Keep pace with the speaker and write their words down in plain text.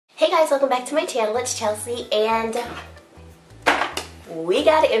Hey guys, welcome back to my channel. It's Chelsea and we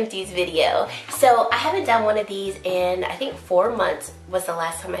got an Empties video. So I haven't done one of these in I think 4 months was the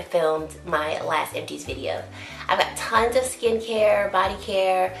last time I filmed my last Empties video. I've got tons of skincare, body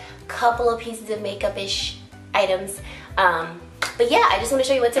care, couple of pieces of makeup-ish items. But yeah, I just want to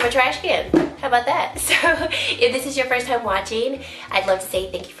show you what's in my trash can. How about that? So if this is your first time watching, I'd love to say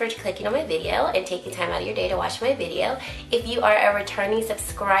thank you for clicking on my video and taking time out of your day to watch my video. If you are a returning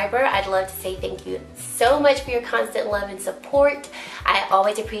subscriber, I'd love to say thank you so much for your constant love and support. I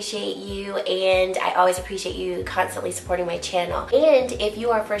always appreciate you, and I always appreciate you constantly supporting my channel. And if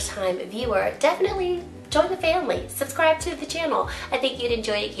you are a first time viewer, definitely join the family, subscribe to the channel. I think you'd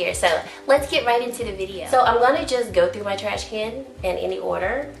enjoy it here. So let's get right into the video. So I'm gonna just go through my trash can in any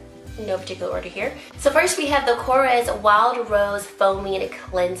order, no particular order here. So first we have the Korres Wild Rose Foaming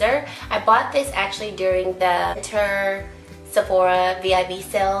Cleanser. I bought this actually during the winter Sephora VIB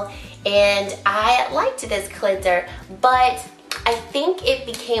sale, and I liked this cleanser, but I think it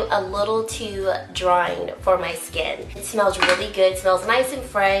became a little too drying for my skin. It smells really good, it smells nice and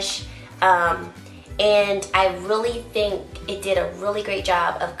fresh. And I really think it did a really great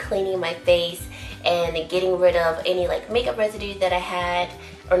job of cleaning my face and getting rid of any like makeup residue that I had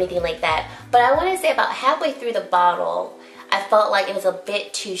or anything like that. But I want to say about halfway through the bottle, I felt like it was a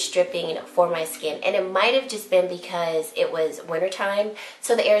bit too stripping for my skin. And it might have just been because it was wintertime,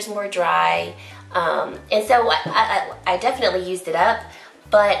 so the air is more dry. And so I definitely used it up.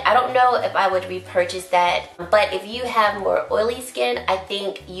 But I don't know if I would repurchase that. But if you have more oily skin, I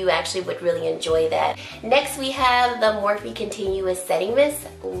think you actually would really enjoy that. Next we have the Morphe Continuous Setting Mist.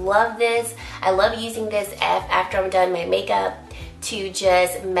 Love this. I love using this after I'm done my makeup to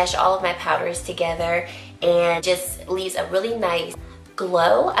just mesh all of my powders together, and just leaves a really nice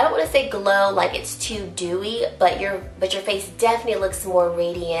glow. I don't want to say glow like it's too dewy, but your face definitely looks more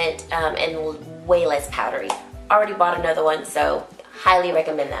radiant and way less powdery. Already bought another one, so highly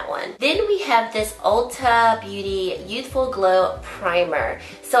recommend that one. Then we have this Ulta Beauty Youthful Glow Primer.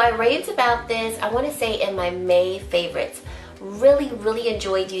 So I raved about this, I want to say in my May favorites. Really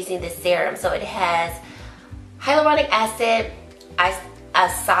enjoyed using this serum. So it has hyaluronic acid,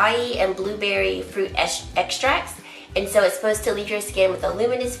 acai and blueberry fruit extracts. And so it's supposed to leave your skin with a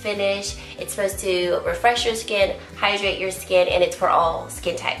luminous finish. It's supposed to refresh your skin, hydrate your skin, and it's for all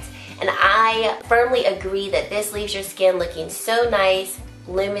skin types. And I firmly agree that this leaves your skin looking so nice,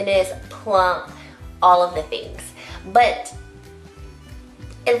 luminous, plump, all of the things. But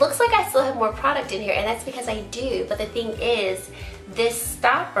it looks like I still have more product in here, and that's because I do. But the thing is, this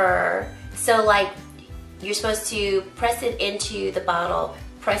stopper, so like you're supposed to press it into the bottle,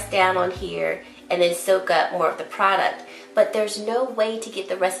 press down on here, and then soak up more of the product. But there's no way to get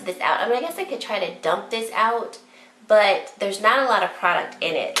the rest of this out. I mean, I guess I could try to dump this out, but there's not a lot of product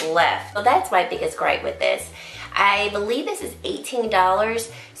in it left. So that's my biggest gripe with this. I believe this is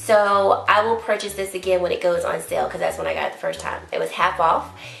 $18, so I will purchase this again when it goes on sale, because that's when I got it the first time. It was half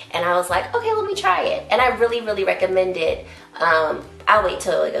off, and I was like, okay, let me try it. And I really recommend it. I'll wait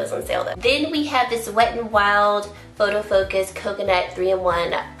till it goes on sale though. Then we have this Wet n Wild Photo Focus Coconut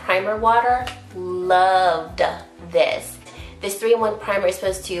 3-in-1 Primer Water. Loved this. This 3-in-1 primer is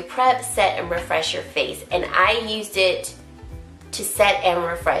supposed to prep, set, and refresh your face, and I used it to set and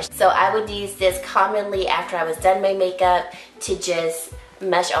refresh. So I would use this commonly after I was done my makeup to just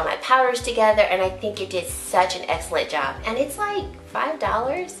mesh all my powders together, and I think it did such an excellent job. And it's like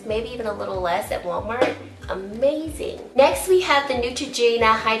 $5, maybe even a little less at Walmart. Amazing. Next we have the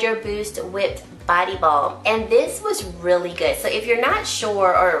Neutrogena Hydro Boost Whipped Body Balm, and this was really good. So if you're not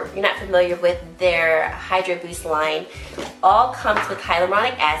sure or you're not familiar with their Hydro Boost line, all comes with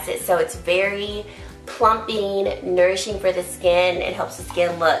hyaluronic acid, so it's very plumping, nourishing for the skin. It helps the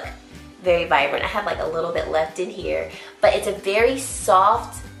skin look very vibrant. I have like a little bit left in here, but it's a very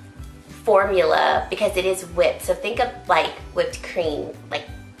soft formula because it is whipped. So think of like whipped cream, like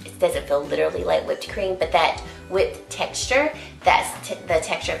it doesn't feel literally like whipped cream, but that whipped texture, that's the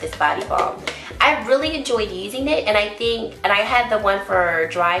texture of this body balm. I really enjoyed using it, and I had the one for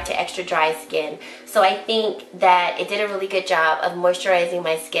dry to extra dry skin, so I think that it did a really good job of moisturizing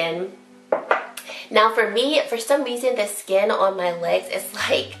my skin. Now for me, for some reason the skin on my legs is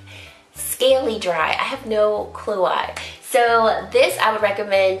like scaly dry. I have no clue why. So this I would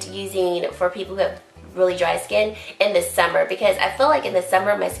recommend using for people who have really dry skin in the summer, because I feel like in the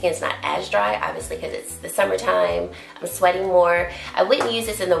summer my skin's not as dry, obviously because it's the summertime, I'm sweating more. I wouldn't use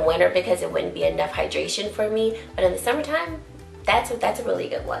this in the winter because it wouldn't be enough hydration for me, but in the summertime, that's a really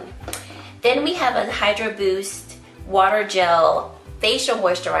good one. Then we have a Hydro Boost Water Gel Facial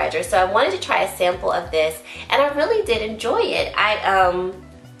Moisturizer. So I wanted to try a sample of this, and I really did enjoy it.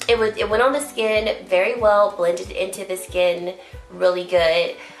 It went on the skin very well, blended into the skin really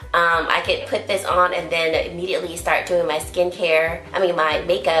good. I could put this on and then immediately start doing my skincare, my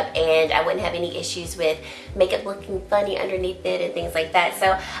makeup, and I wouldn't have any issues with makeup looking funny underneath it and things like that.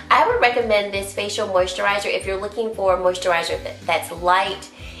 So I would recommend this facial moisturizer if you're looking for a moisturizer that's light.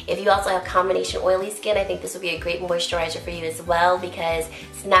 If you also have combination oily skin, I think this would be a great moisturizer for you as well, because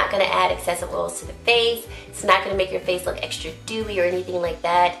it's not going to add excessive oils to the face. It's not going to make your face look extra dewy or anything like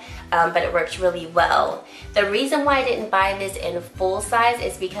that, but it works really well. The reason why I didn't buy this in full size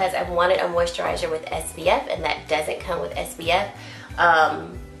is because I wanted a moisturizer with SPF, and that doesn't come with SPF.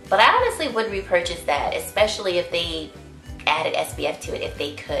 But I honestly would repurchase that, especially if they added SPF to it, if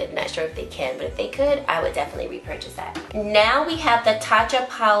they could. Not sure if they can, but if they could, I would definitely repurchase that. Now we have the Tatcha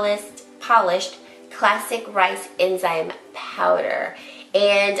Polished Classic Rice Enzyme Powder.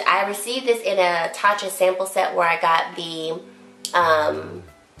 And I received this in a Tatcha sample set where I got the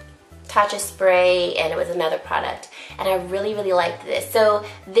Tatcha spray, and it was another product. And I really, really liked this. So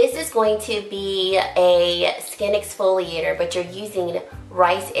this is going to be a skin exfoliator, but you're using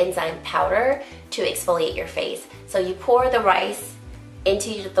rice enzyme powder to exfoliate your face. So you pour the rice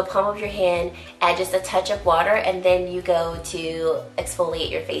into the palm of your hand, add just a touch of water, and then you go to exfoliate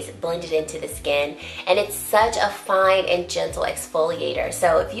your face, blend it into the skin. And it's such a fine and gentle exfoliator.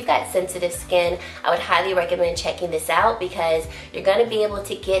 So if you've got sensitive skin, I would highly recommend checking this out, because you're going to be able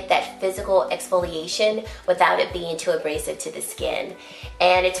to get that physical exfoliation without it being too abrasive to the skin.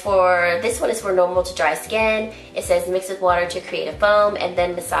 And this one is for normal to dry skin. It says mix with water to create a foam, and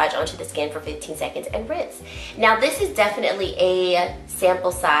then massage onto the skin for 15 seconds and rinse. Now this is definitely a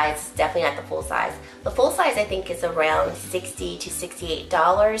sample size, definitely not the full size. The full size I think is around $60 to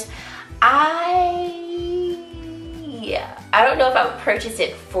 $68. I don't know if I would purchase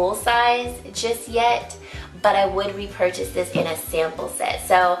it full size just yet, but I would repurchase this in a sample set.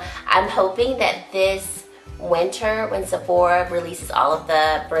 So I'm hoping that this winter, when Sephora releases all of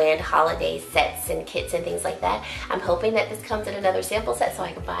the brand holiday sets and kits and things like that, I'm hoping that this comes in another sample set so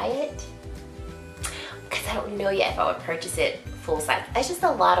I can buy it, because I don't know yet if I would purchase it full size. That's just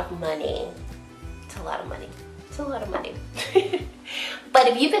a lot of money. It's a lot of money. It's a lot of money. But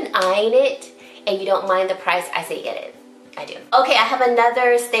if you've been eyeing it and you don't mind the price, I say get it. I do. Okay, I have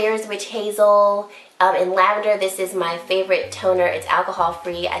another Thayer's Witch Hazel in Lavender. This is my favorite toner. It's alcohol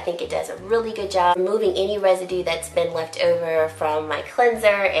free. I think it does a really good job removing any residue that's been left over from my cleanser,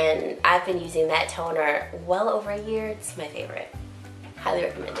 and I've been using that toner well over a year. It's my favorite. Highly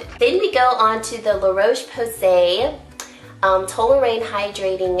recommend it. Then we go on to the La-Roche Posay Toleraine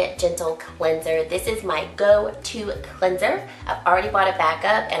Hydrating Gentle Cleanser. This is my go-to cleanser. I've already bought it back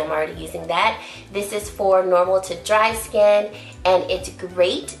up and I'm already using that. This is for normal to dry skin, and it's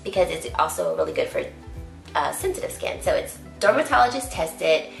great because it's also really good for sensitive skin. So it's dermatologist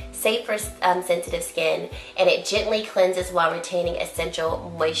tested, safe for sensitive skin, and it gently cleanses while retaining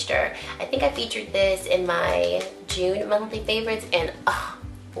essential moisture. I think I featured this in my June monthly favorites, and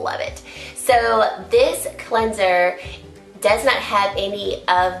love it. So this cleanser does not have any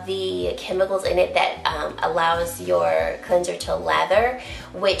of the chemicals in it that allows your cleanser to lather,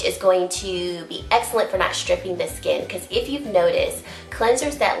 which is going to be excellent for not stripping the skin. Because if you've noticed,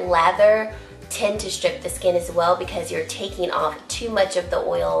 cleansers that lather tend to strip the skin as well, because you're taking off too much of the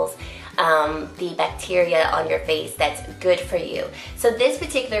oils, the bacteria on your face that's good for you. So this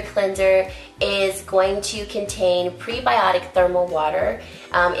particular cleanser is going to contain prebiotic thermal water.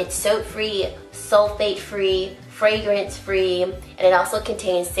 It's soap-free, sulfate-free, fragrance-free, and it also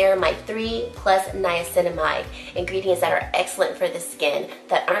contains ceramide 3 plus niacinamide, ingredients that are excellent for the skin,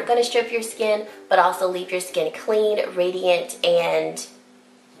 that aren't going to strip your skin, but also leave your skin clean, radiant, and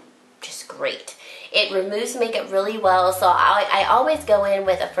just great. It removes makeup really well, so I always go in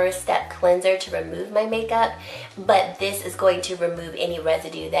with a first step cleanser to remove my makeup, but this is going to remove any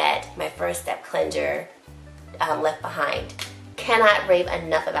residue that my first step cleanser left behind. Cannot rave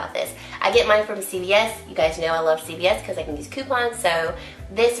enough about this. I get mine from CVS. You guys know I love CVS because I can use coupons. So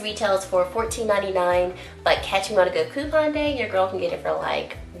this retails for $14.99, but catch me on a good coupon day, your girl can get it for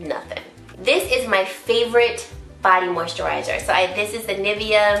like nothing. This is my favorite body moisturizer. So this is the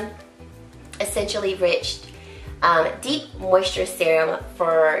Nivea Essentially Rich Deep Moisture Serum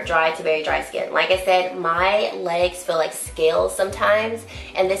for dry to very dry skin. Like I said, my legs feel like scales sometimes,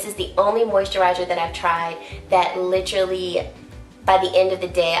 and this is the only moisturizer that I've tried that literally, by the end of the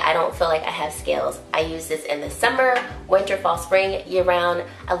day, I don't feel like I have scales. I use this in the summer, winter, fall, spring, year round.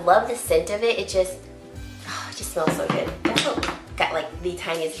 I love the scent of it. It just smells so good. Oh, got like the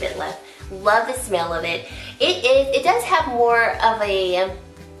tiniest bit left. Love the smell of it. It does have more of a,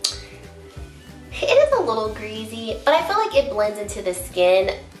 it is a little greasy, but I feel like it blends into the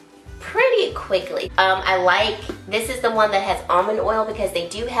skin pretty quickly. This is the one that has almond oil because they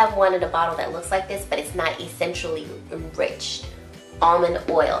do have one in a bottle that looks like this, but it's not essentially enriched almond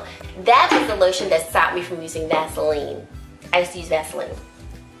oil. That was the lotion that stopped me from using Vaseline. I used to use Vaseline.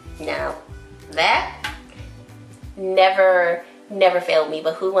 Now, that never failed me,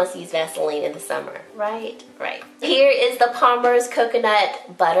 but who wants to use Vaseline in the summer, right? Right. Here is the Palmer's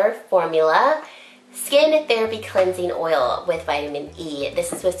Coconut Butter Formula Skin Therapy Cleansing Oil with Vitamin E.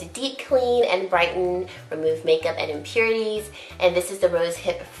 This is supposed to deep clean and brighten, remove makeup and impurities, and this is the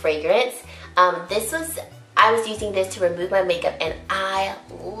Rosehip fragrance. I was using this to remove my makeup and I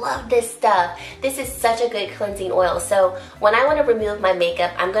love this stuff. This is such a good cleansing oil. So when I want to remove my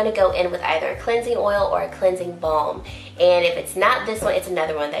makeup, I'm going to go in with either a cleansing oil or a cleansing balm. And if it's not this one, it's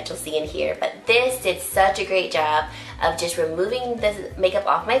another one that you'll see in here. But this did such a great job of just removing the makeup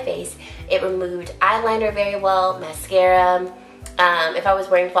off my face. It removed eyeliner very well, mascara. If I was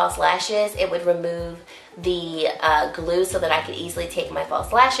wearing false lashes, it would remove the glue so that I could easily take my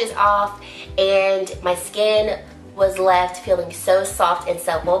false lashes off, and my skin was left feeling so soft and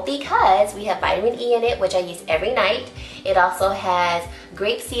supple because we have vitamin E in it, which I use every night. It also has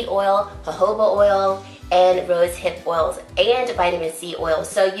grapeseed oil, jojoba oil, and rosehip oils, and vitamin C oil.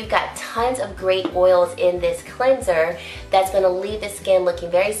 So you've got tons of great oils in this cleanser that's going to leave the skin looking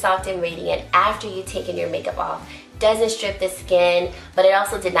very soft and radiant after you've taken your makeup off. Doesn't strip the skin, but it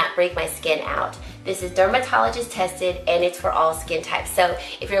also did not break my skin out. This is dermatologist tested and it's for all skin types. So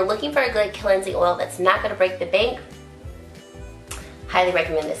if you're looking for a good cleansing oil that's not going to break the bank, highly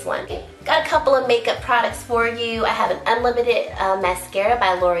recommend this one. Got a couple of makeup products for you. I have an unlimited mascara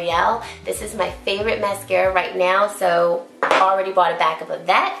by L'Oreal. This is my favorite mascara right now, so I already bought a backup of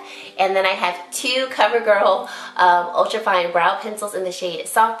that. And then I have two CoverGirl Ultrafine brow pencils in the shade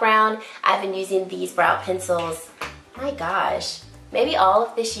Soft Brown. I've been using these brow pencils, my gosh, maybe all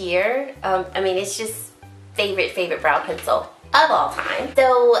of this year. I mean, it's just favorite brow pencil of all time.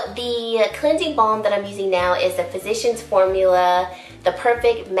 So the cleansing balm that I'm using now is the Physicians Formula, the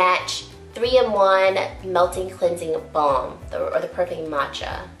Perfect Match 3-in-1 Melting Cleansing Balm, or the Perfect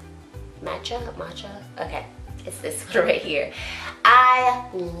Matcha. Matcha? Okay, it's this one right here. I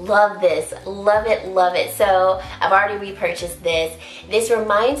love this, love it. So I've already repurchased this. This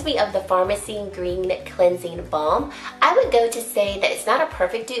reminds me of the Pharmacy Green Cleansing Balm. I would go to say that it's not a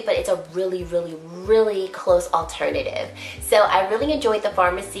perfect dupe, but it's a really close alternative. So I really enjoyed the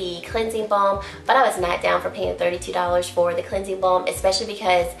Pharmacy Cleansing Balm, but I was not down for paying $32 for the cleansing balm, especially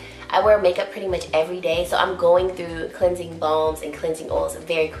because I wear makeup pretty much every day, so I'm going through cleansing balms and cleansing oils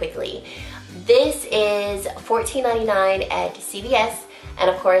very quickly. This is $14.99 at CVS, and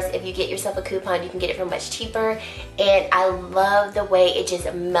of course if you get yourself a coupon you can get it for much cheaper. And I love the way it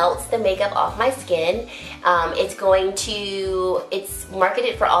just melts the makeup off my skin. It's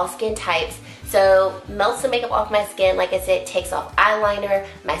marketed for all skin types, so melts the makeup off my skin. Like I said, takes off eyeliner,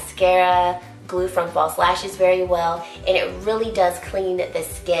 mascara, glue from false lashes very well, and it really does clean the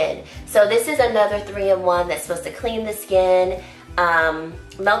skin. So this is another 3-in-1 that's supposed to clean the skin,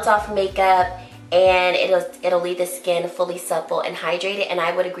 melt off makeup, and it'll leave the skin fully supple and hydrated. And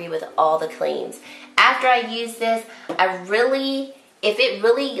I would agree with all the claims. After I use this, if it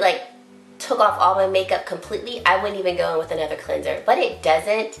really like took off all my makeup completely, I wouldn't even go in with another cleanser, but it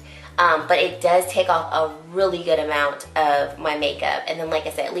doesn't. But it does take off a really good amount of my makeup. And then like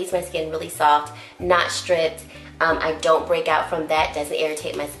I said, it leaves my skin really soft, not stripped. I don't break out from that, doesn't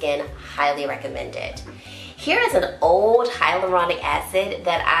irritate my skin. Highly recommend it. Here is an old hyaluronic acid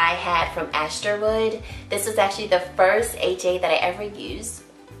that I had from Asterwood. This was actually the first HA that I ever used.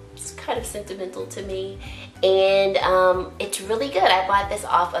 It's kind of sentimental to me. And it's really good. I bought this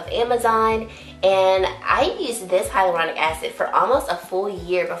off of Amazon, and I used this hyaluronic acid for almost a full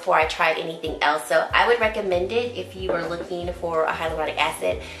year before I tried anything else. So I would recommend it if you are looking for a hyaluronic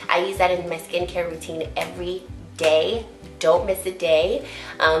acid. I use that in my skincare routine every day. Don't miss a day,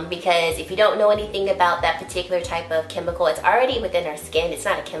 because if you don't know anything about that particular type of chemical, it's already within our skin. It's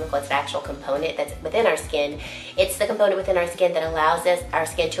not a chemical, it's an actual component that's within our skin. It's the component within our skin that allows our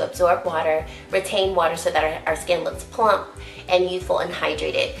skin to absorb water, retain water, so that our skin looks plump and youthful and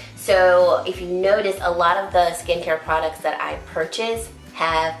hydrated. So if you notice, a lot of the skincare products that I purchase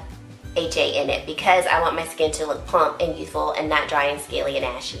have HA in it because I want my skin to look plump and youthful and not dry and scaly and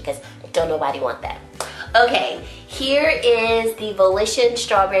ashy, because don't nobody want that. Okay, here is the Volition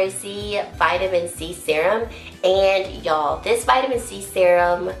Strawberry C Vitamin C Serum, and y'all, this Vitamin C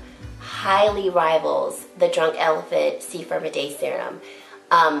Serum highly rivals the Drunk Elephant C Firm a Day Serum.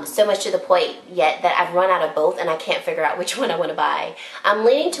 So much to the point yet that I've run out of both and I can't figure out which one I want to buy. I'm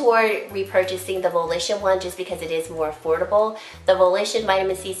leaning toward repurchasing the Volition one just because it is more affordable. The Volition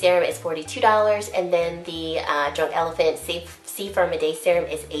Vitamin C Serum is $42 and then the Drunk Elephant C Firm a Day Serum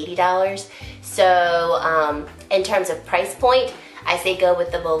is $80. So in terms of price point, I say go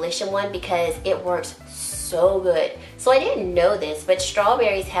with the Volition one because it works so good. So I didn't know this, but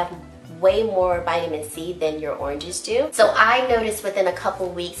strawberries have way more vitamin C than your oranges do. So I noticed within a couple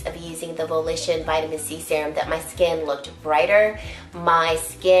weeks of using the Volition Vitamin C Serum that my skin looked brighter. My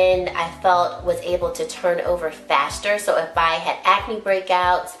skin, I felt, was able to turn over faster. So if I had acne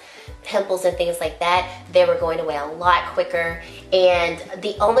breakouts, pimples and things like that, they were going away a lot quicker. And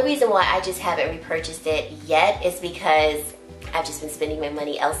the only reason why I just haven't repurchased it yet is because I've just been spending my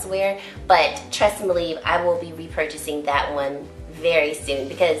money elsewhere. But trust and believe, I will be repurchasing that one very soon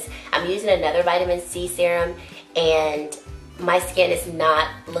because I'm using another vitamin C serum and my skin is not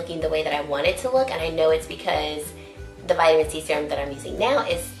looking the way that I want it to look, and I know it's because the vitamin C serum that I'm using now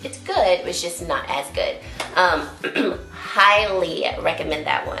it's good, it's just not as good. Highly recommend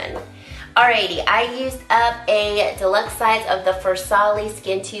that one. Alrighty, I used up a deluxe size of the Farsali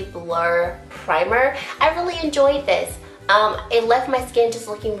Skintune Blur Primer. I really enjoyed this. It left my skin just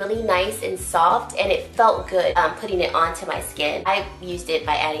looking really nice and soft, and it felt good putting it onto my skin. I used it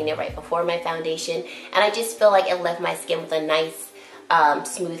by adding it right before my foundation, and I just feel like it left my skin with a nice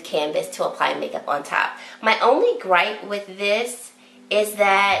smooth canvas to apply makeup on top. My only gripe with this is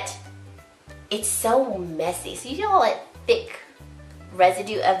that it's so messy. So you get all that thick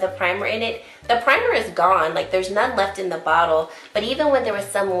residue of the primer in it. The primer is gone, like there's none left in the bottle, but even when there was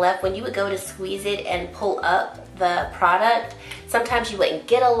some left, when you would go to squeeze it and pull up the product, sometimes you wouldn't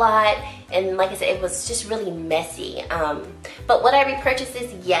get a lot, and like I said, it was just really messy. But would I repurchase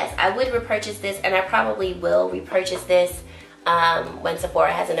this? Yes, I would repurchase this, and I probably will repurchase this when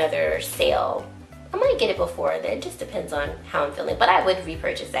Sephora has another sale. I might get it before then, it just depends on how I'm feeling, but I would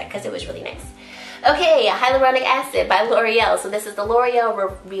repurchase that because it was really nice. Okay, Hyaluronic Acid by L'Oreal. So this is the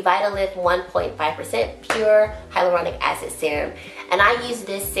L'Oreal Revitalift 1.5% Pure Hyaluronic Acid Serum. And I use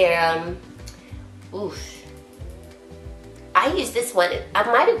this serum, I use this one, I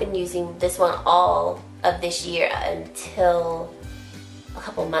might have been using this one all of this year until a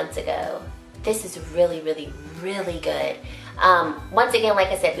couple months ago. This is really, really, really good. Once again, like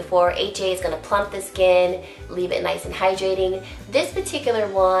I said before, HA is going to plump the skin, leave it nice and hydrating. This particular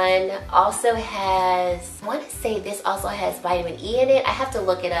one also has, I want to say this also has vitamin E in it. I have to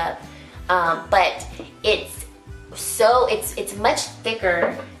look it up, but it's much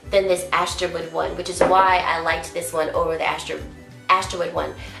thicker than this Asterwood one, which is why I liked this one over the Asterwood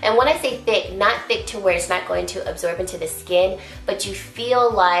one. And when I say thick, not thick to where it's not going to absorb into the skin, but you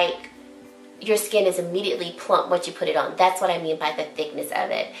feel like your skin is immediately plump once you put it on. That's what I mean by the thickness of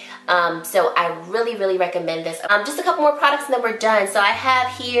it. So I really, really recommend this. Just a couple more products and then we're done. So I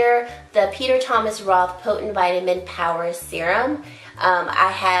have here the Peter Thomas Roth Potent Vitamin Power Serum.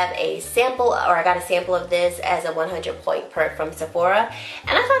 I have a sample, or I got a sample of this as a 100 point perk from Sephora,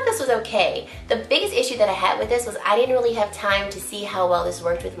 and I thought this was okay. The biggest issue that I had with this was I didn't really have time to see how well this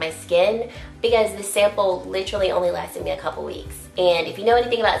worked with my skin because this sample literally only lasted me a couple weeks. And if you know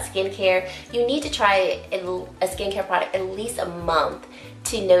anything about skincare, you need to try a skincare product at least a month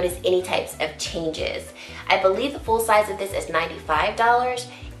to notice any types of changes. I believe the full size of this is $95.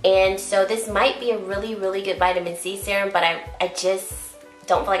 And so this might be a really, really good vitamin C serum, but I just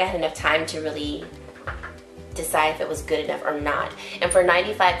don't feel like I had enough time to really decide if it was good enough or not. And for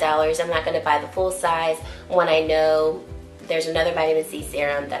 $95, I'm not going to buy the full size when I know there's another vitamin C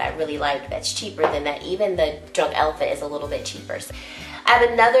serum that I really like that's cheaper than that. Even the Drunk Elephant is a little bit cheaper. I have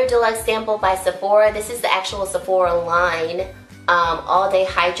another deluxe sample by Sephora. This is the actual Sephora line All Day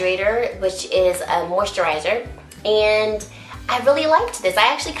Hydrator, which is a moisturizer. And I really liked this.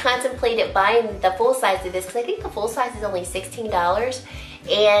 I actually contemplated buying the full size of this because I think the full size is only $16.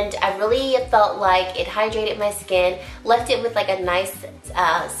 And I really felt like it hydrated my skin, left it with like a nice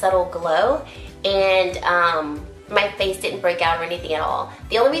subtle glow, and my face didn't break out or anything at all.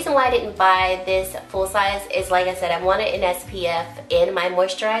 The only reason why I didn't buy this full size is, like I said, I wanted an SPF in my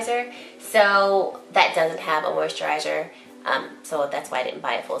moisturizer, so that doesn't have a moisturizer, so that's why I didn't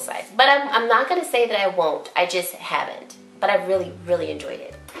buy it full size. But I'm not going to say that I won't, I just haven't. But I really, really enjoyed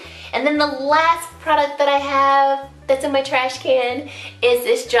it. And then the last product that I have that's in my trash can is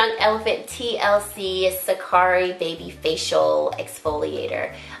this Drunk Elephant TLC Sakari Baby Facial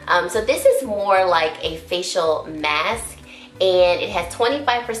Exfoliator. So this is more like a facial mask, and it has 25%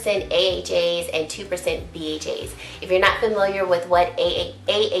 AHAs and 2% BHAs. If you're not familiar with what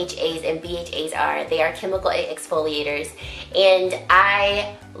AHAs and BHAs are, they are chemical exfoliators, and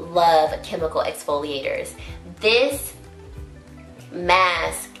I love chemical exfoliators. This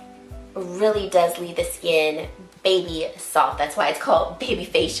mask really does leave the skin baby soft. That's why it's called baby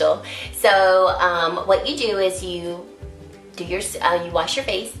facial. So what you do is you do you wash your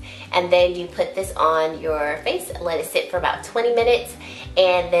face, and then you put this on your face, let it sit for about 20 minutes,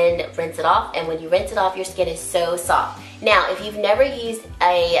 and then rinse it off. And when you rinse it off, your skin is so soft. Now, if you've never used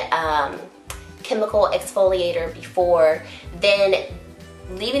a chemical exfoliator before, then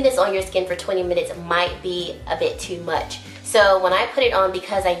leaving this on your skin for 20 minutes might be a bit too much. So when I put it on,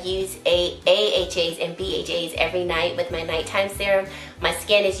 because I use AHAs and BHAs every night with my nighttime serum, my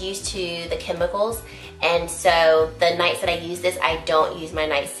skin is used to the chemicals, and so the nights that I use this, I don't use my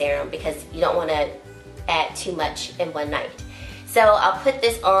night serum because you don't want to add too much in one night. So I'll put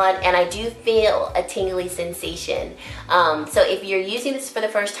this on, and I do feel a tingly sensation. So if you're using this for the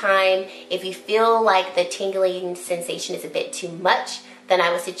first time, if you feel like the tingling sensation is a bit too much, then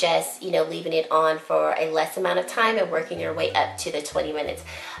I would suggest, leaving it on for a less amount of time and working your way up to the 20 minutes.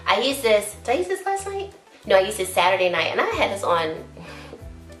 I used this, did I use this last night? No, I used this Saturday night, and I had this on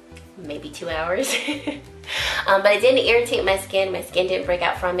maybe 2 hours. But it didn't irritate my skin didn't break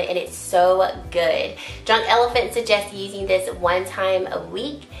out from it, and it's so good. Drunk Elephant suggests using this 1 time a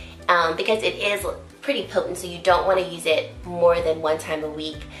week because it is pretty potent, so you don't want to use it more than 1 time a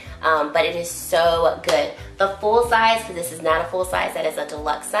week. But it is so good. The full size, because this is not a full size, that is a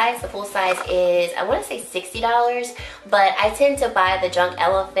deluxe size. The full size is, I want to say $60, but I tend to buy the Drunk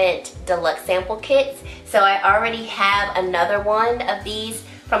Elephant deluxe sample kits. So I already have another one of these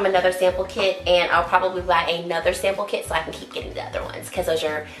from another sample kit, and I'll probably buy another sample kit so I can keep getting the other ones, because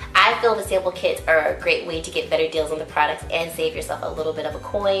I feel the sample kits are a great way to get better deals on the products and save yourself a little bit of a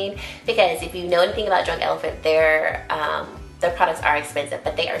coin, because if you know anything about Drunk Elephant, their products are expensive,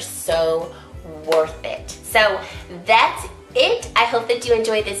 but they are so worth it. So that's it. I hope that you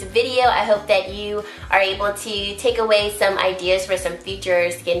enjoyed this video. I hope that you are able to take away some ideas for some future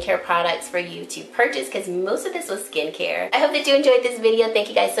skincare products for you to purchase, because most of this was skincare. I hope that you enjoyed this video. Thank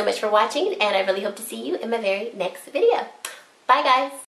you guys so much for watching, and I really hope to see you in my very next video. Bye guys.